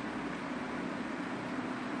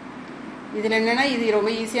 இதுல என்னன்னா இது ரொம்ப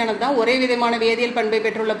ஈஸியானது தான். ஒரே விதமான வேதியியல் பண்பை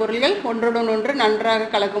பெற்றுள்ள பொருள்கள் ஒன்றுடன் ஒன்று நன்றாக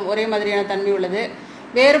கலக்கும். ஒரே மாதிரியான தன்மை உள்ளது.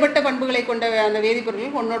 வேறுபட்ட பண்புகளை கொண்ட அந்த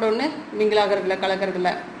வேதிப்பொருள்கள் ஒன்னோட ஒன்று மிங்கிலாகிறதுல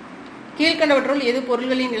கலக்கிறதுல. கீழ்கண்டவற்றுள் எது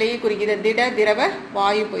பொருள்களின் நிலையை குறிக்கிறது? திட, திரவ,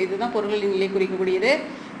 வாயு. இதுதான் பொருள்களின் நிலையை குறிக்கக்கூடியது.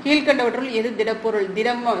 கீழ்கண்டவற்றுள் எது திடப்பொருள்?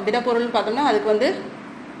 திடப்பொருள் பார்த்தோம்னா அதுக்கு வந்து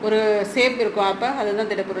ஒரு ஷேப் இருக்கும், அப்போ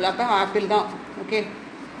அதுதான் திடப்பொருள். அப்போ ஆப்பிள் தான். ஓகே,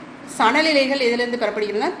 சணல் இலைகள் எதுலேருந்து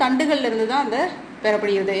பெறப்படுகிறதுனா தண்டுகள்ல இருந்து தான் அந்த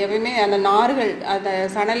பெறப்படுகிறது. எப்பயுமே அந்த நார்கள், அந்த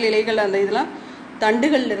சணல் இலைகள், அந்த இதெல்லாம்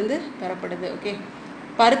தண்டுகள்ல இருந்து பெறப்படுது. ஓகே,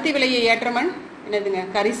 பருத்தி விலையை ஏற்ற மண் என்னதுங்க?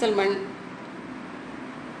 கரிசல் மண்.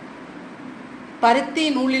 பருத்தி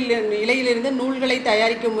இலையிலிருந்து நூல்களை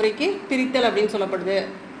தயாரிக்கும் முறைக்கு பிரித்தல் அப்படின்னு சொல்லப்படுது.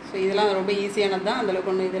 ஸோ இதெல்லாம் ரொம்ப ஈஸியானது தான்,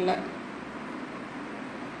 அந்தளவுக்கு ஒன்றும் இது இல்லை.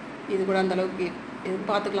 இது கூட அந்தளவுக்கு இது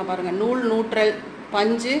பார்த்துக்கலாம் பாருங்கள். நூல் நூற்றல்,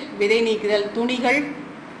 பஞ்சு, விதை நீக்குதல், துணிகள்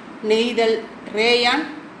நெய்தல், ரேயான்,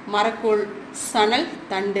 மரக்கூழ், சணல்,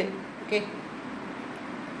 தண்டு. ஓகே,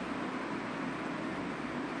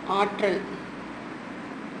 ஆற்றல்.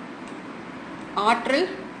 ஆற்றல்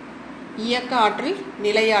இயக்க ஆற்றல்,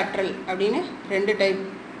 நிலையாற்றல் அப்படின்னு 2 டைப்.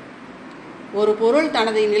 ஒரு பொருள்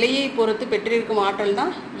தனது நிலையை பொறுத்து பெற்றிருக்கும் ஆற்றல்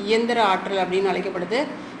தான் இயந்திர ஆற்றல் அப்படின்னு அழைக்கப்படுது.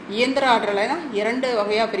 இயந்திர ஆற்றலை 2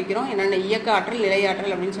 வகையாக பிரிக்கிறோம். என்னென்ன? இயக்க ஆற்றல்,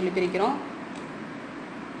 நிலையாற்றல் அப்படின்னு சொல்லி பிரிக்கிறோம்.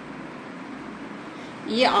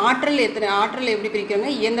 ஆற்றல் எப்படி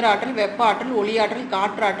பிரிக்கிறோங்க? இயந்திர ஆற்றல், வெப்ப ஆற்றல், ஒளி ஆற்றல்,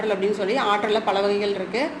 காற்று ஆற்றல் அப்படின்னு சொல்லி ஆற்றலில் பல வகைகள்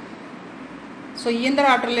இருக்கு. ஸோ இயந்திர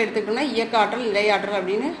ஆற்றல் எடுத்துக்கிட்டோம்னா இயக்க ஆற்றல், நிலையாற்றல்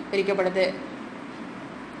அப்படின்னு பிரிக்கப்படுது.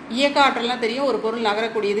 இயக்க ஆற்றல்லாம் தெரியும், ஒரு பொருள்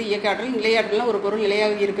நகரக்கூடியது இயக்க ஆற்றல். நிலையாற்றல்னா ஒரு பொருள்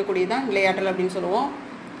நிலையாக இருக்கக்கூடியது தான் நிலையாற்றல் அப்படின்னு சொல்லுவோம்.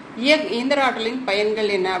 இயந்திர ஆற்றலின் பயன்கள்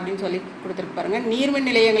என்ன அப்படின்னு சொல்லி கொடுத்துருக்கு பாருங்க. நீர்மின்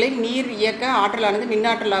நிலையங்களில் நீர் இயக்க ஆற்றலானது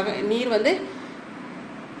மின்னாற்றலாக, நீர் வந்து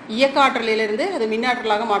இயக்க ஆற்றலிலிருந்து அது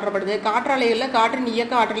மின்னாற்றலாக மாற்றப்படுது. காற்றாலைகளில் காற்றின்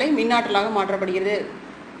இயக்க ஆற்றலை மின்னாற்றலாக மாற்றப்படுகிறது.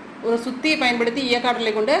 ஒரு சுத்தியை பயன்படுத்தி இயக்க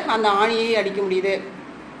ஆற்றலை கொண்டு அந்த ஆணியை அடிக்க முடியுது.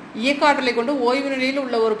 இயக்க ஆற்றலை கொண்டு ஓய்வு நிலையில்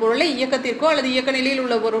உள்ள ஒரு பொருளை இயக்கத்திற்கோ அல்லது இயக்க நிலையில்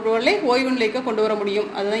உள்ள ஒரு பொருளை ஓய்வு நிலைக்கோ கொண்டு வர முடியும்.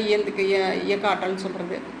 அதுதான் இயக்க ஆற்றல்னு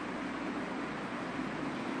சொல்றது.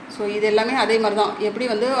 ஸோ இது எல்லாமே அதே மாதிரி தான். எப்படி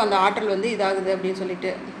வந்து அந்த ஆற்றல் வந்து இதாகுது அப்படின்னு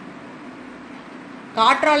சொல்லிட்டு,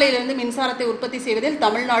 காற்றாலையிலிருந்து மின்சாரத்தை உற்பத்தி செய்வதில்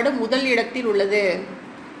தமிழ்நாடு முதல் இடத்தில் உள்ளது.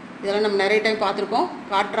 இதெல்லாம் நம்ம நிறைய டைம் பார்த்துருக்கோம்.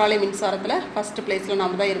 காற்றாலை மின்சாரத்தில் ஃபர்ஸ்ட் பிளேஸில்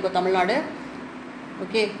நாம் தான் இருக்கோம், தமிழ்நாடு.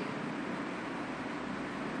 ஓகே,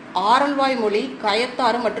 ஆரல்வாய் மொழி,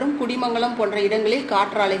 கயத்தாறு மற்றும் குடிமங்கலம் போன்ற இடங்களில்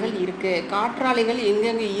காற்றாலைகள் இருக்கு. காற்றாலைகள்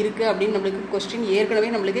எங்கெங்க இருக்கு அப்படின்னு நம்மளுக்கு கொஸ்டின் ஏற்கனவே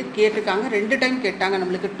நம்மளுக்கு கேட்டிருக்காங்க. 2 டைம் கேட்டாங்க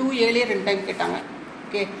நம்மளுக்கு. 2Aலயே 2 டைம் கேட்டாங்க.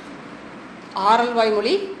 ஓகே, ஆரல்வாய்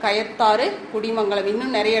மொழி, கயத்தாறு, குடிமங்கலம்,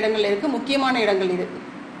 இன்னும் நிறைய இடங்கள் இருக்கு. முக்கியமான இடங்கள் இது,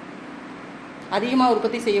 அதிகமாக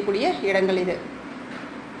உற்பத்தி செய்யக்கூடிய இடங்கள் இது.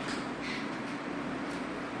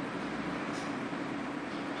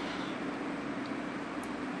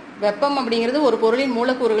 வெப்பம் அப்படிங்கிறது ஒரு பொருளின்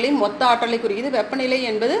மூலக்கூறுகளின் மொத்த ஆற்றலை குறிக்குது. வெப்பநிலை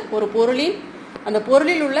என்பது ஒரு பொருளின், அந்த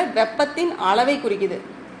பொருளில் உள்ள வெப்பத்தின் அளவை குறிக்குது.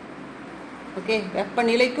 ஓகே,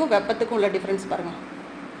 வெப்பநிலைக்கும் வெப்பத்துக்கும் உள்ள டிஃபரன்ஸ் பாருங்க.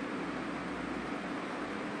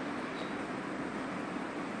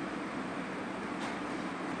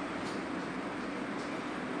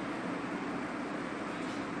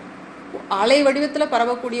 அலை வடிவத்தில்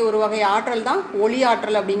பரவக்கூடிய ஒரு வகை ஆற்றல் தான் ஒளி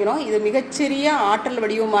ஆற்றல் அப்படிங்கிறோம். இது மிகச்சிறிய ஆற்றல்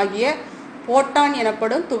வடிவமாகிய போட்டான்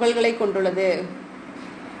எனப்படும் துகள்களை கொண்டுள்ளது.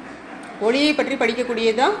 ஒளியை பற்றி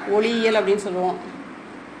படிக்கக்கூடியதுதான் ஒளியியல் அப்படின்னு சொல்லுவோம்.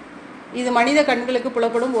 இது மனித கண்களுக்கு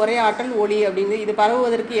புலப்படும் ஒரே ஆற்றல் ஒளி அப்படின்னு. இது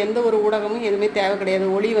பரவுவதற்கு எந்த ஒரு ஊடகமும் எதுவுமே தேவை கிடையாது.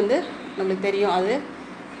 ஒளி வந்து நம்மளுக்கு தெரியும். அது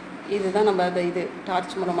இதுதான் நம்ம இது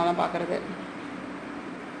டார்ச் மூலமாக தான் பார்க்கறது.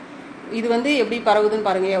 இது வந்து எப்படி பரவுதுன்னு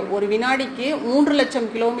பாருங்க. ஒரு வினாடிக்கு 3 லட்சம்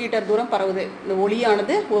கிலோமீட்டர் தூரம் பரவுது இந்த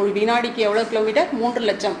ஒளியானது. ஒரு வினாடிக்கு எவ்வளவு கிலோமீட்டர்? 3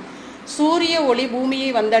 லட்சம். சூரிய ஒளி பூமியை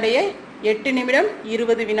வந்தடைய 8 நிமிடம்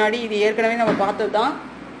 20 வினாடி. இது ஏற்கனவே நம்ம பார்த்தது தான்.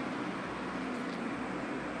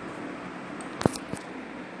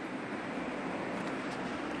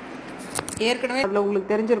 ஏற்கனவே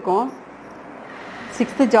உங்களுக்கு தெரிஞ்சிருக்கும்.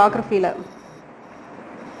 6th ஜியாகிரஃபியில்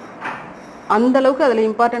அந்தளவுக்கு அதில்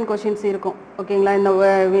இம்பார்ட்டன்ட் கொஷின்ஸ் இருக்கும். ஓகேங்களா? இந்த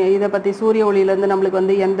இதை பற்றி சூரிய ஒளியிலேருந்து நம்மளுக்கு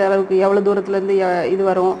வந்து எந்த அளவுக்கு எவ்வளோ தூரத்துலேருந்து இது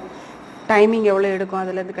வரும், டைமிங் எவ்வளோ எடுக்கும்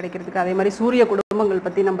அதுலேருந்து கிடைக்கிறதுக்கு, அதே மாதிரி சூரிய குடும்பங்கள்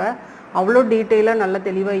பற்றி நம்ம அவ்வளோ டீட்டெயிலாக நல்ல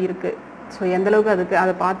தெளிவாக இருக்குது. ஸோ எந்தளவுக்கு அதுக்கு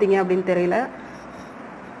அதை பார்த்தீங்க அப்படின்னு தெரியல.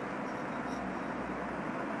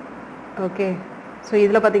 ஓகே, ஸோ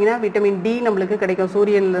இதில் பார்த்தீங்கன்னா விட்டமின் டி நம்மளுக்கு கிடைக்கும்.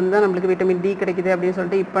 சூரியன்லேருந்து தான் நம்மளுக்கு விட்டமின் டி கிடைக்குது அப்படின்னு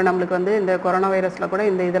சொல்லிட்டு இப்போ நம்மளுக்கு வந்து இந்த கொரோனா வைரஸில் கூட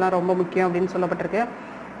இந்த இதெல்லாம் ரொம்ப முக்கியம் அப்படின்னு சொல்லப்பட்டிருக்கு.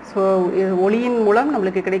 ஸோ ஒளியின் மூலம்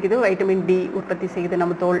நம்மளுக்கு கிடைக்குது, வைட்டமின் டி உற்பத்தி செய்யுது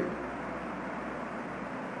நம்ம தோல்.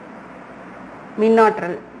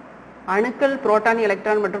 மின்னாற்றல் அணுக்கள் புரோட்டான்,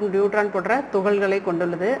 எலக்ட்ரான் மற்றும் நியூட்ரான் போன்ற துகள்களை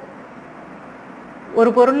கொண்டுள்ளது. ஒரு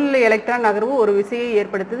பொருள் எலக்ட்ரான் நகர்வு ஒரு விசையை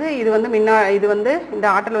ஏற்படுத்துது. இது வந்து இந்த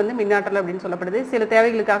ஆற்றல் வந்து மின்னாற்றல் அப்படின்னு சொல்லப்படுது. சில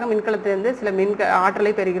தேவைகளுக்காக மின்கலத்திலிருந்து சில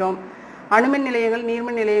ஆற்றலை பெறுகிறோம். அணுமின் நிலையங்கள்,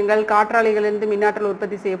 நீர்மின் நிலையங்கள், காற்றாலைகளிலிருந்து மின்னாற்றல்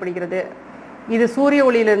உற்பத்தி செய்யப்படுகிறது. இது சூரிய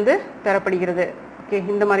ஒளியிலிருந்து பெறப்படுகிறது. ஓகே,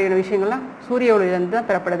 இந்த மாதிரியான விஷயங்கள்லாம் சூரிய ஒளியிலிருந்து தான்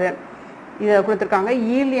பெறப்படுது. இதை கொடுத்துருக்காங்க.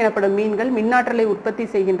 ஈல் எனப்படும் மீன்கள் மின்னாற்றலை உற்பத்தி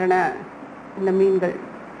செய்கின்றன. இந்த மீன்கள்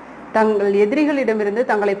தங்கள் எதிரிகளிடமிருந்து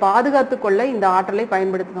தங்களை பாதுகாத்து கொள்ள இந்த ஆற்றலை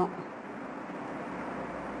பயன்படுத்தணும்.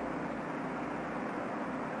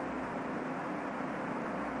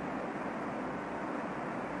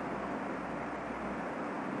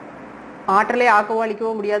 ஆற்றலை ஆக்கவோ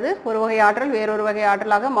அழிக்கவோ முடியாது. ஒரு வகை ஆற்றல் வேறொரு வகை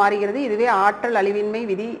ஆற்றலாக மாறுகிறது. இதுவே ஆற்றல் அழிவின்மை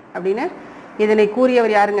விதி அப்படின்னு இதனை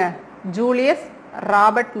கூறியவர் யாருங்க? Julius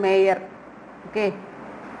Robert mayor. ஓகே,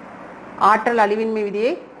 ஆற்றல் அழிவின்மை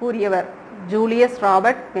விதியை கூறியவர் ஜூலியஸ்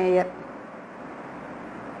ராபர்ட் மேயர்.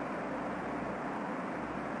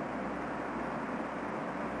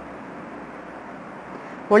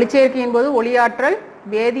 ஒளிச்சேர்க்கையின் போது ஒளியாற்றல்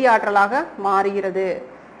வேதி ஆற்றலாக மாறுகிறது.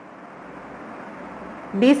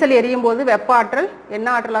 டீசல் எரியும் போது வெப்ப ஆற்றல் என்ன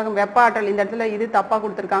ஆற்றலாக? வெப்ப ஆற்றல். இந்த இடத்துல இது தப்பா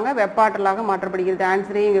கொடுத்துருக்காங்க, வெப்ப ஆற்றலாக மாற்றப்படுகிறது.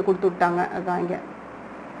 ஆன்சரே இங்க கொடுத்து விட்டாங்க. அதுதான் இங்க.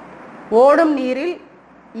 ஓடும் நீரில்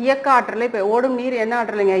இயக்க ஆற்றலை ஓடும் நீர் என்ன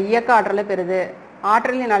ஆற்றலைங்க? இயக்க ஆற்றலை பெறுது.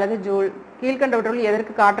 ஆற்றலின் அலகு ஜூல். கீழ்கண்டவற்றுள்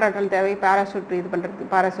எதற்கு காற்றாற்றல் தேவை? பாராசூட் இது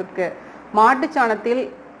பண்றதுக்கு. பாராசூட்க்கு. மாட்டுச்சாணத்தில்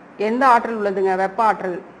எந்த ஆற்றல் உள்ளதுங்க? வெப்ப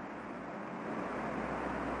ஆற்றல்.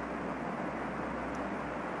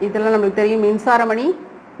 இதெல்லாம் நம்மளுக்கு தெரியும். மின்சாரமணி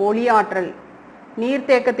ஒளி ஆற்றல்.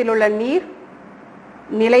 நீர்த்தேக்கத்தில் உள்ள நீர்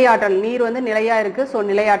நிலையாற்றல். நீர் வந்து நிலையா இருக்கு, ஸோ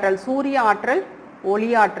நிலையாற்றல். சூரிய ஆற்றல் ஒளி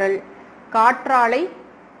ஆற்றல். காற்றாலை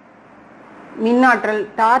மின்னாற்றல்.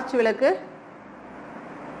 டார்ச் விளக்கு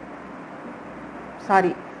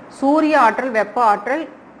சூரிய ஆற்றல் வெப்ப ஆற்றல்,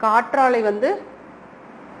 காற்றாலை வந்து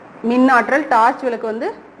மின்னாற்றல், டார்ச் விளக்கு வந்து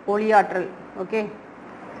ஒளி ஆற்றல். ஓகே,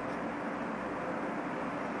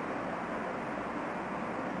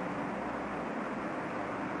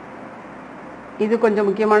 இது கொஞ்சம்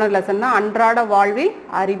முக்கியமான லெசன் தான். அன்றாட வாழ்வில்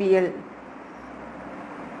அறிவியல்.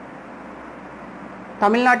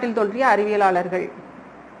 தமிழ்நாட்டில் தோன்றிய அறிவியலாளர்கள்.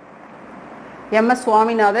 எம்.எஸ்.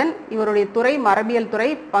 சுவாமிநாதன். இவருடைய துறை மரபியல் துறை.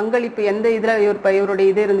 பங்களிப்பு எந்த இதுல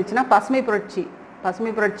இவருடைய இது இருந்துச்சுன்னா பசுமை புரட்சி.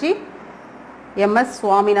 பசுமை புரட்சி எம்.எஸ்.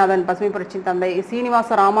 சுவாமிநாதன், பசுமை புரட்சி தந்தை.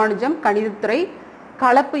 சீனிவாச ராமானுஜம் கணிதத்துறை.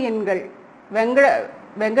 கலப்பு எண்கள்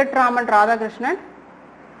வெங்கட்ராமன் ராதாகிருஷ்ணன்.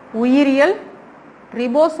 உயிரியல்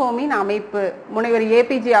ரிபோசோமின் அமைப்பு. முனைவர்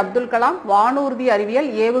ஏபிஜே அப்துல் கலாம் வானூர்தி அறிவியல்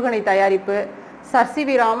ஏவுகணை தயாரிப்பு.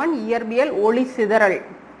 சர்.சி.வி. ராமன் இயற்பியல் ஒளி சிதறல்.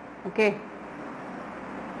 ஓகே,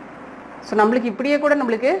 ஸோ நம்மளுக்கு இப்படியே கூட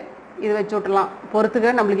நம்மளுக்கு இது வச்சு விட்டுலாம்,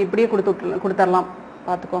 பொறுத்துக்க நம்மளுக்கு இப்படியே கொடுத்துடலாம்,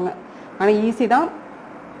 பார்த்துக்கோங்க. ஆனால் ஈஸி தான்,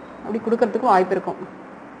 அப்படி கொடுக்கறதுக்கும் வாய்ப்பு இருக்கும்.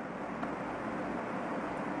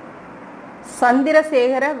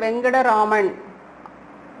 சந்திரசேகர வெங்கடராமன்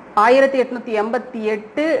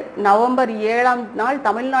 1888 நவம்பர் 7ஆம் நாள்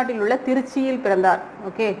தமிழ்நாட்டில் உள்ள திருச்சியில் பிறந்தார்.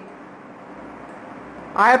 ஓகே,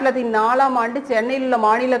 1904ஆம் ஆண்டு சென்னையில் உள்ள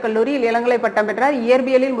மாநில கல்லூரியில் இளங்கலை பட்டம் பெற்றார்.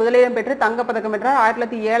 இயற்பியலில் முதலிடம் பெற்று தங்கப்பதக்கம் பெற்றார்.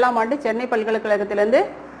 1907ஆம் ஆண்டு சென்னை பல்கலைக்கழகத்திலிருந்து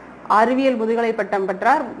அறிவியல் முதுகலை பட்டம்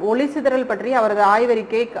பெற்றார். ஒளி சிதறல் பற்றி அவரது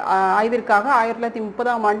ஆய்விற்காக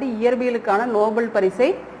 1930ஆம் ஆண்டு இயற்பியலுக்கான நோபல் பரிசை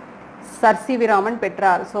சர்.சி.வி. ராமன்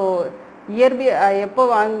பெற்றார். ஸோ எப்போ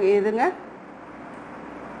இதுங்க,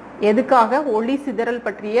 எதுக்காக? ஒளி சிதறல்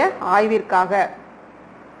பற்றிய ஆய்விற்காக.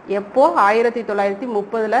 எப்போ?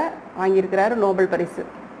 1930ல் வாங்கியிருக்கிறாரு நோபல் பரிசு.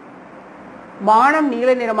 வானம்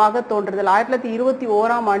நீல நிறமாக தோன்றுதல்.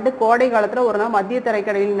 1921ஆம் ஆண்டு கோடை காலத்துல ஒரு நாள் மத்திய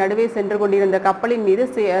தரைக்கடலின் நடுவே சென்று கொண்டிருந்த கப்பலின் மீது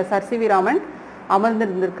சர்.சி.வி. ராமன்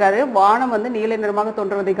அமர்ந்திருந்திருக்காரு. வானம் வந்து நீல நிறமாக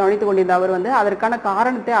தோன்றுவதை கவனித்துக் கொண்டிருந்த அவர் வந்து அதற்கான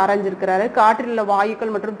காரணத்தை ஆராய்ஞ்சிருக்கிறாரு. காற்றில் உள்ள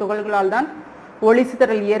வாயுக்கள் மற்றும் துகள்களால் தான் ஒளி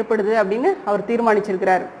சிதறல் ஏற்படுது அப்படின்னு அவர்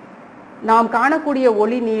தீர்மானிச்சிருக்கிறார். நாம் காணக்கூடிய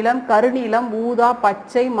ஒளி நீலம், கருநீலம், ஊதா,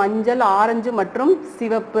 பச்சை, மஞ்சள், ஆரஞ்சு மற்றும்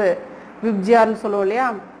சிவப்பு, விப்ஜியார்னு சொல்லுவோம் இல்லையா,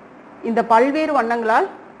 இந்த பல்வேறு வண்ணங்களால்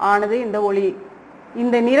ஆனது இந்த ஒளி.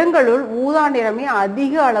 இந்த நிறங்களுள் ஊதா நிறமே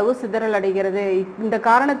அதிக அளவு சிதறல் அடைகிறது. இந்த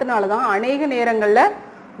காரணத்தினாலதான் அநேக நேரங்கள்ல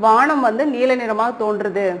வானம் வந்து நீல நிறமாக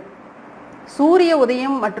தோன்றுது. சூரிய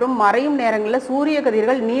உதயம் மற்றும் மறையும் நேரங்களில் சூரிய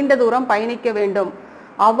கதிர்கள் நீண்ட தூரம் பயணிக்க வேண்டும்.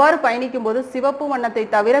 அவ்வாறு பயணிக்கும் போது சிவப்பு வண்ணத்தை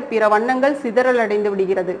தவிர பிற வண்ணங்கள் சிதறல் அடைந்து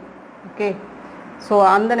விடுகிறது. ஓகே, ஸோ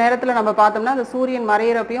அந்த நேரத்தில் நம்ம பார்த்தோம்னா அந்த சூரியன்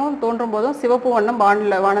மறையிறப்பையும் தோன்றும் போதும் சிவப்பு வண்ணம்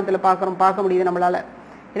வானத்தில் பார்க்க முடியுது நம்மளால.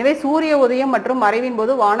 எனவே சூரிய உதயம் மற்றும் மறைவின்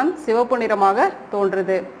போது வானம் சிவப்பு நிறமாக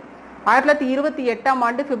தோன்றுது. 1928ஆம்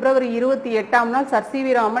ஆண்டு பிப்ரவரி 28ஆம் நாள் சர் சி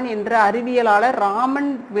வி ராமன் என்ற அறிவியலாளர் ராமன்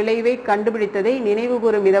விளைவை கண்டுபிடித்ததை நினைவு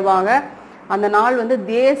கூறும் விதமாக அந்த நாள் வந்து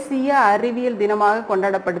தேசிய அறிவியல் தினமாக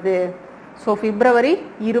கொண்டாடப்படுது. ஸோ பிப்ரவரி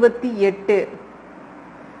 28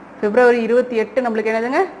 நம்மளுக்கு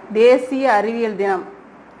என்னதுங்க, தேசிய அறிவியல் தினம்.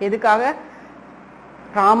 எதுக்காக?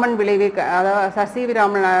 ராமன் விளைவை, அதாவது சர் சி வி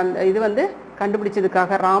ராமன் இது வந்து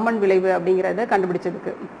கண்டுபிடிச்சதுக்காக, ராமன் விளைவு அப்படிங்கிறத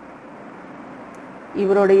கண்டுபிடிச்சதுக்கு.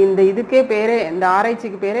 இவருடைய இந்த இதுக்கே பேரே, இந்த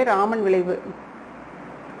ஆராய்ச்சிக்கு பேரே ராமன் விளைவு.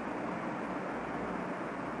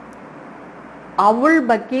 அவுல்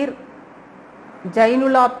பக்கீர்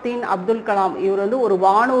ஜைனுலாப்தீன் அப்துல் கலாம் இவர் வந்து ஒரு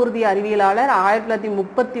வானூர்தி அறிவியலாளர்.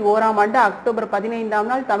 1931ஆம் ஆண்டு அக்டோபர் 15ஆம்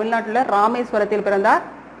நாள் தமிழ்நாட்டில் ராமேஸ்வரத்தில் பிறந்தார்.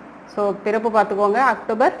 ஸோ பிறப்பு பார்த்துக்கோங்க,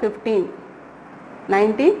 அக்டோபர் 15,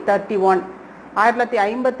 1931.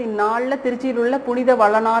 1954 திருச்சியில் உள்ள புனித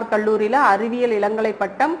வளனார் கல்லூரியில் அறிவியல் இளங்கலை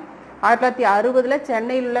பட்டம். 1960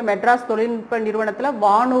 சென்னையில் உள்ள மெட்ராஸ் தொழில்நுட்ப நிறுவனத்தில்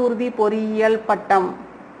வானூர்தி பொறியியல் பட்டம்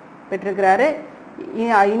பெற்றிருக்கிறாரு.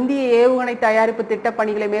 இந்திய ஏவுகணை தயாரிப்பு திட்ட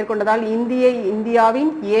பணிகளை மேற்கொண்டதால் இந்தியாவின்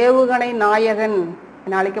ஏவுகணை நாயகன்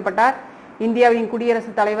என அழைக்கப்பட்டார். இந்தியாவின்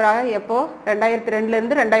குடியரசுத் தலைவராக எப்போ 2002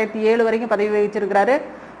 இருந்து 2007 வரைக்கும் பதவி வகிச்சிருக்கிறாரு.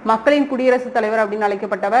 மக்களின் குடியரசுத் தலைவர் அப்படின்னு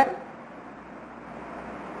அழைக்கப்பட்டவர்.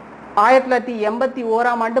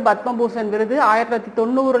 1981ஆம் ஆண்டு பத்மபூஷன் விருது,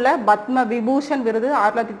 1990 பத்ம விபூஷன் விருது,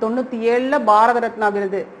 1997 பாரத ரத்னா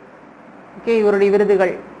விருது. ஓகே, இவருடைய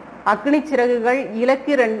விருதுகள். அக்னி சிறகுகள்,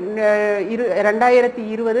 இலக்கு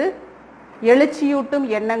 2020, எழுச்சியூட்டும்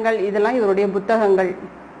எண்ணங்கள், இதெல்லாம் இவருடைய புத்தகங்கள்.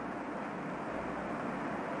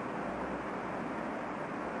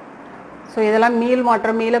 ஸோ இதெல்லாம் மீள்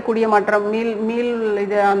மாற்றம், மீளக்கூடிய மாற்றம், மீள்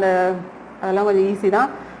இது அதெல்லாம் கொஞ்சம் ஈஸி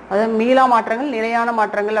தான். அதாவது மீளா மாற்றங்கள், நிலையான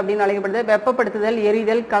மாற்றங்கள் அப்படின்னு அழைக்கப்படுது. வெப்பப்படுத்துதல்,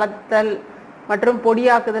 எரிதல், கலத்தல் மற்றும்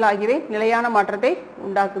பொடியாக்குதல் ஆகியவை நிலையான மாற்றத்தை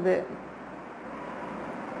உண்டாக்குது.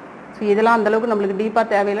 ஸோ இதெல்லாம் அந்த அளவுக்கு நம்மளுக்கு டீப்பாக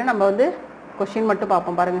தேவையில்லை. நம்ம வந்து கொஸ்டின் மட்டும்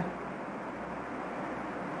பார்ப்போம் பாருங்க.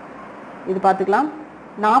 இது பார்த்துக்கலாம்.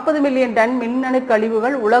 40 மில்லியன் டன் மின்னணு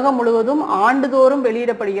கழிவுகள் உலகம் முழுவதும் ஆண்டுதோறும்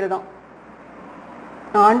வெளியிடப்படுகிறதாம்.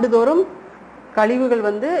 ஆண்டுதோறும் கழிவுகள்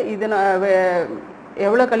வந்து இது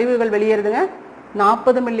எவ்வளோ கழிவுகள் வெளியேறுதுங்க?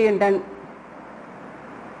 40 மில்லியன் டன்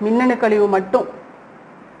மின்னணு கழிவு மட்டும்.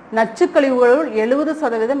 நச்சு கழிவுகளுள்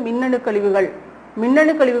 70% மின்னணு கழிவுகள்.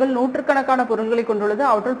 மின்னணு கழிவுகள் நூற்றுக்கணக்கான பொருட்களை கொண்டுள்ளது.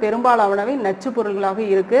 அவற்றுள் பெரும்பாலானவை நச்சு பொருட்களாக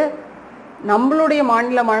இருக்கு. நம்மளுடைய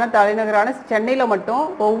மாநிலமான தலைநகரான சென்னையில மட்டும்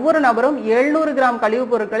ஒவ்வொரு நபரும் 700 கிராம்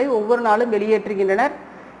கழிவுப் பொருட்களை ஒவ்வொரு நாளும் வெளியேற்றுகின்றனர்.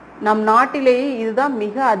 நம் நாட்டிலேயே இதுதான்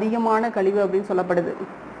மிக அதிகமான கழிவு அப்படின்னு சொல்லப்படுது.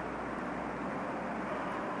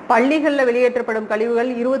 பள்ளிகளில் வெளியேற்றப்படும்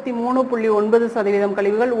கழிவுகள் 23.9%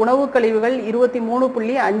 கழிவுகள். உணவு கழிவுகள்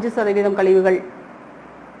 23.5% கழிவுகள்.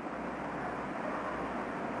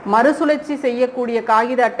 மறுசுழற்சி செய்யக்கூடிய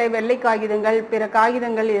காகித அட்டை, வெள்ளை காகிதங்கள், பிற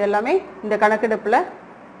காகிதங்கள் இதெல்லாமே இந்த கணக்கெடுப்புல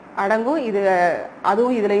அடங்கும். இது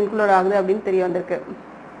அதுவும் இதுல இன்க்ளூட் ஆகுது அப்படின்னு தெரிய வந்திருக்கு.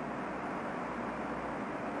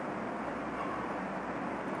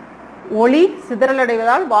 ஒளி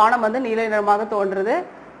சிதறலடைவதால் வானம் வந்து நீல நிறமாக தோன்றுறது.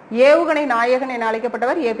 ஏவுகணை நாயகன் என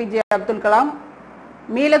அழைக்கப்பட்டவர் ஏபிஜே அப்துல் கலாம்.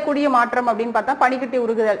 மீளக்கூடிய மாற்றம் அப்படின்னு பார்த்தா பனிக்கட்டி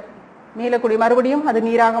உருகுதல். மீளக்கூடிய மறுபடியும் அது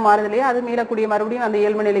நீராக மாறுது இல்லையா, அது மீளக்கூடிய மறுபடியும் அந்த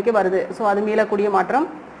இயல்பு நிலைக்கு வருது. ஸோ அது மீளக்கூடிய மாற்றம்.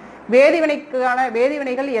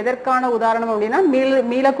 வேதிவினைகள் எதற்கான உதாரணம் அப்படின்னா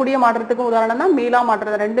மீளக்கூடிய மாற்றத்துக்கும் உதாரணம் தான் மீளா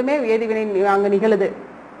மாற்றம். ரெண்டுமே வேதிவினை அங்க நிகழுது.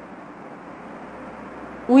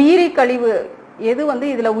 உயிரி கழிவு எது வந்து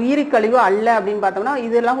இதுல உயிரி கழிவு அல்ல அப்படின்னு பார்த்தோம்னா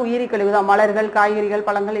இதெல்லாம் உயிரி கழிவு தான். மலர்கள், காய்கறிகள்,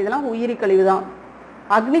 பழங்கள் இதெல்லாம் உயிரி கழிவு தான்.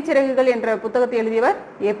 அக்னி சிறகுகள் என்ற புத்தகத்தை எழுதியவர்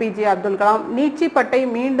ஏபிஜே அப்துல் கலாம். நீட்சி பட்டை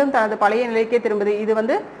மீண்டும் தனது பழைய நிலைக்கே திரும்புது. இது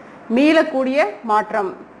வந்து மீளக்கூடிய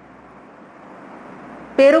மாற்றம்.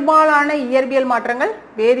 பெரும்பாலான இயற்பியல் மாற்றங்கள்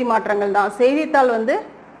வேதி மாற்றங்கள் தான். செய்தித்தாள் வந்து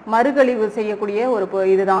மறுகழிவு செய்யக்கூடிய ஒரு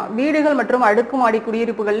இதுதான். வீடுகள் மற்றும் அடுக்குமாடி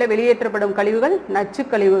குடியிருப்புகளில் வெளியேற்றப்படும் கழிவுகள் நச்சு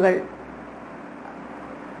கழிவுகள்.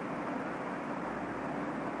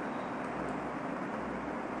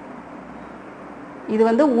 இது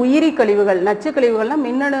வந்து உயிரி கழிவுகள். நச்சு கழிவுகள்னா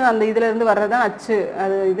மின்னணு அந்த இதுல இருந்து வர்றதுதான் நச்சு.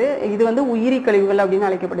 அது இது வந்து உயிரி கழிவுகள் அப்படின்னு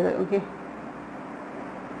அழைக்கப்படுது. ஓகே,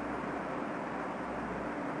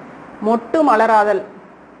 மொட்டு மலராதல்.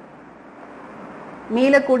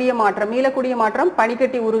 மீளக்கூடிய மாற்றம்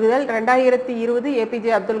பனிக்கட்டி உருகுதல் 2020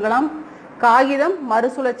 ஏபிஜே அப்துல் கலாம். காகிதம்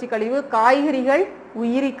மறுசுழற்சி கழிவு, காய்கறிகள்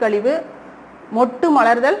உயிரி கழிவு, மொட்டு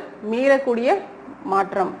மலர்தல் மீளக்கூடிய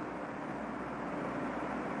மாற்றம்.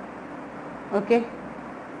 ஓகே,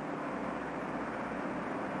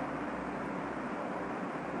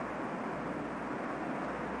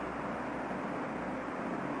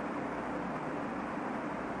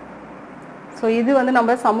 ஸோ இது வந்து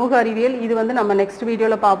நம்ம சமூக அறிவியல். இது வந்து நம்ம நெக்ஸ்ட்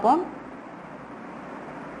வீடியோவில் பார்ப்போம்.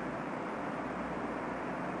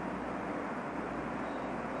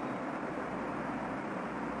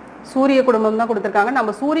 சூரிய குடும்பம் தான் கொடுத்துருக்காங்க.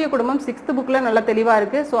 நம்ம சூரிய குடும்பம் 6th புக்கில் நல்லா தெளிவாக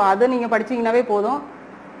இருக்குது. ஸோ அதை நீங்கள் படிச்சிங்கன்னாவே போதும்.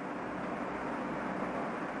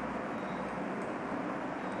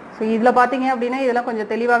 ஸோ இதில் பார்த்தீங்க அப்படின்னா இதெல்லாம்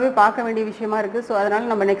கொஞ்சம் தெளிவாகவே பார்க்க வேண்டிய விஷயமா இருக்குது. ஸோ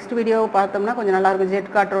அதனால் நம்ம நெக்ஸ்ட் வீடியோவை பார்த்தோம்னா கொஞ்சம் நல்லாயிருக்கும்.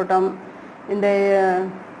 ஜெட் காற்றோட்டம், இந்த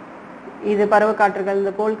இது பருவக்காற்றுகள்,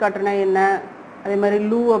 இந்த கோள் காற்றுனா என்ன, அதே மாதிரி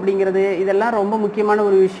லூ அப்படிங்கிறது, இதெல்லாம் ரொம்ப முக்கியமான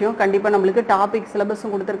ஒரு விஷயம். கண்டிப்பாக நம்மளுக்கு டாபிக்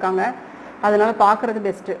சிலபஸும் கொடுத்துருக்காங்க. அதனால் பார்க்குறது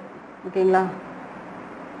பெஸ்ட்டு. ஓகேங்களா?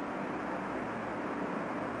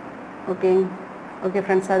 ஓகே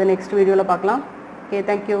ஃப்ரெண்ட்ஸ், அது நெக்ஸ்ட் வீடியோவில் பார்க்கலாம். Okay,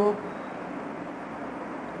 thank you.